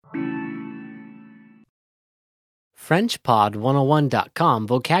FrenchPod101.com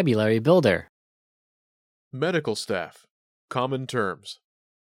Vocabulary Builder. Medical staff. Common terms.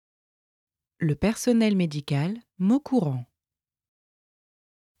 Le personnel médical, mot courant.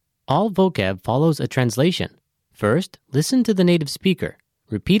 All vocab follows a translation. First, listen to the native speaker.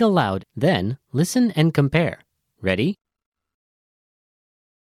 Repeat aloud, then listen and compare. Ready?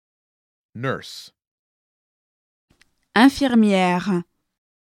 Nurse. Infirmière.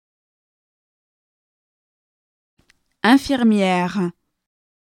 Infirmière.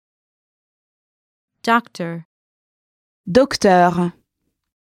 Doctor. Docteur.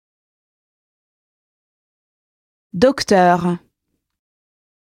 Docteur.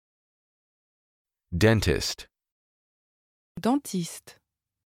 Dentist. Dentiste.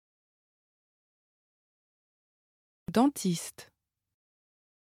 Dentiste.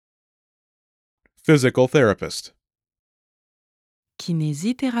 Physical therapist.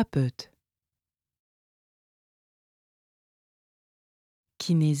 Kinésithérapeute.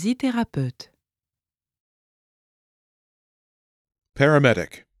 Kinésithérapeute.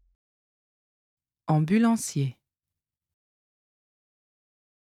 Paramedic. Ambulancier.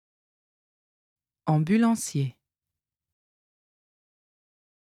 Ambulancier.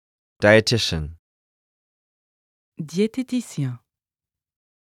 Dietitian. Diététicien.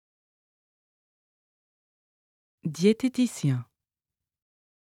 Diététicien.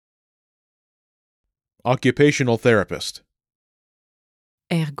 Occupational therapist.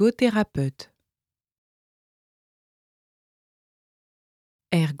 Ergothérapeute.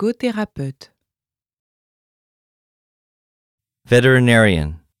 Ergothérapeute.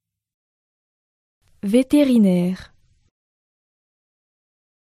 Veterinarian. Vétérinaire.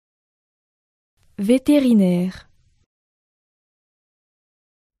 Vétérinaire.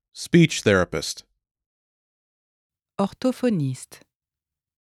 Speech therapist. Orthophoniste.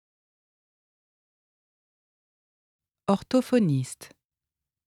 Orthophoniste.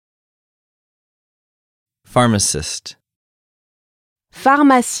 Pharmacist.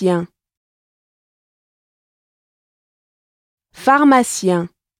 Pharmacien. Pharmacien.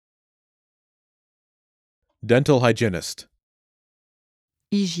 Dental hygienist.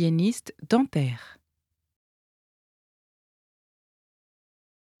 Hygiéniste dentaire.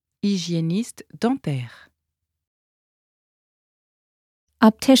 Hygiéniste dentaire.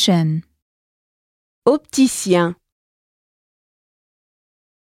 Optician. Opticien.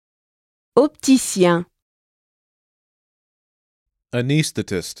 Opticien.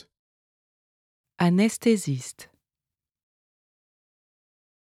 Anesthetist. Anesthésiste.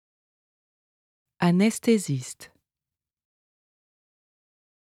 Anesthésiste.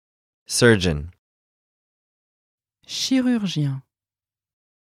 Surgeon. Chirurgien.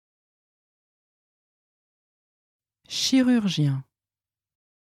 Chirurgien.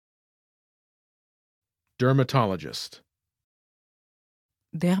 Dermatologist.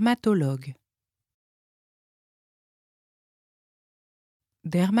 Dermatologue.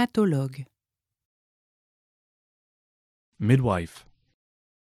 Dermatologue. Midwife.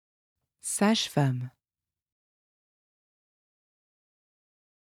 Sage-femme.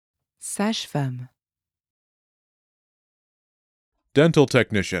 Sage-femme. Dental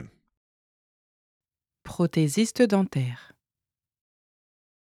technician. Prothésiste dentaire.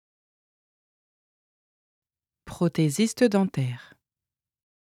 Prothésiste dentaire.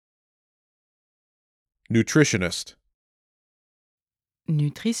 Nutritionist.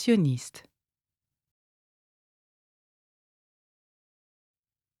 Nutritionniste.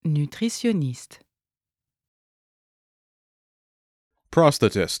 Nutritionniste.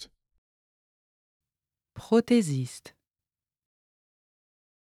 Prosthetist. Prothésiste.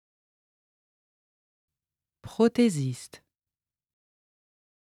 Prothésiste.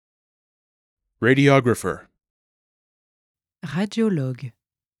 Radiographer. Radiologue.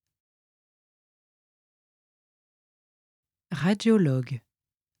 Radiologue.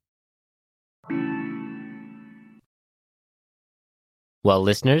 Well,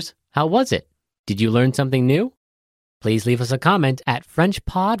 listeners, how was it? Did you learn something new? Please leave us a comment at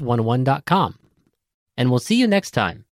FrenchPod101.com. And we'll see you next time.